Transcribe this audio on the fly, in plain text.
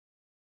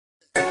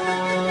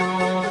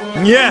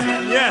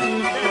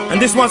Yeah.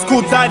 And this one's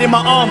called Died in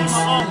My Arms.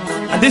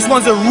 And this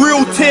one's a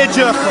real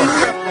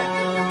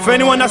tearjerker. For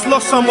anyone that's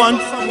lost someone,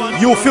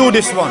 you'll feel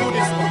this one.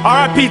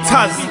 R.I.P.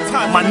 Taz,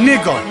 my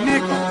nigga.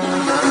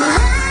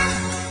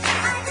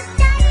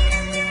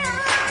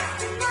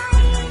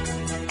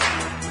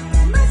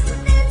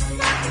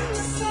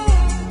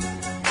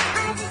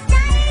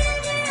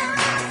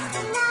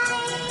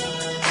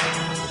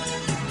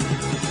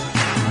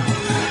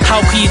 How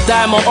can you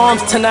die in my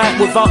arms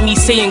tonight without me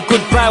saying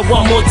goodbye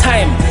one more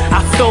time? I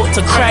felt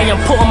to cry and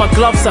put on my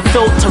gloves, I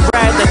felt to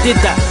ride, I did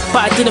that,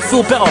 but I didn't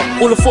feel better.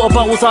 All I thought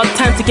about was our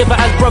time together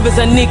as brothers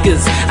and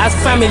niggas, as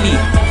family,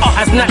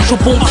 as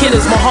natural born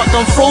killers. My heart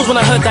done froze when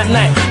I heard that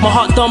night. My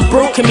heart done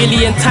broke a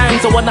million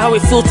times. I wonder how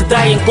it feels to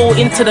die and go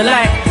into the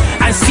light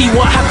and see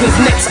what happens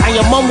next. And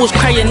your mum was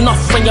crying enough,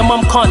 and your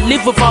mum can't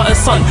live without her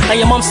son. And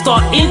your mum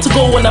starting to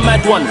go on a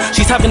mad one.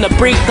 She's having a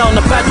breakdown,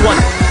 a bad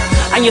one.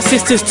 And your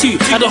sisters too,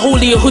 and the whole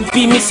of your hood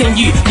be missing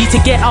you. Need to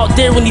get out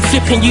there when you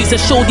flipping youths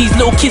and show these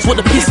little kids what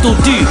the pistol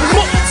do.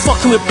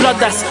 Fucking with blood,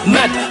 that's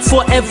mad.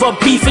 Forever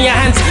beef in your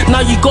hands.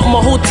 Now you got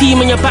my whole team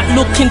on your back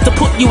looking to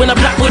put you in a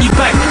black body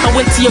bag. I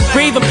went to your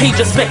grave and paid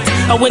respect.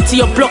 I went to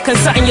your block and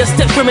sat in your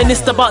steps,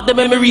 reminisced about the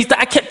memories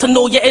that I kept to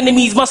know. Your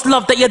enemies must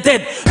love that you're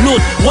dead.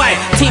 Lord, why?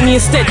 Take me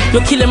instead.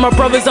 You're killing my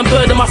brothers and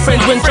burning my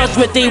friends. When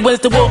judgment day,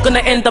 when's the world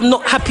gonna end? I'm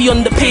not happy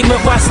on the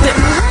pavement where I step.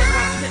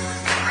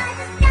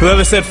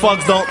 Whoever said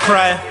thugs don't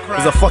cry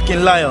is a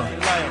fucking liar.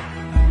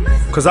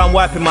 Cause I'm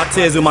wiping my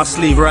tears with my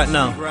sleeve right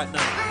now.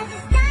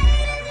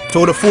 To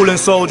all the fallen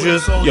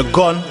soldiers, you're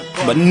gone,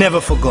 but never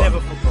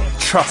forgotten.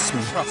 Trust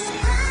me.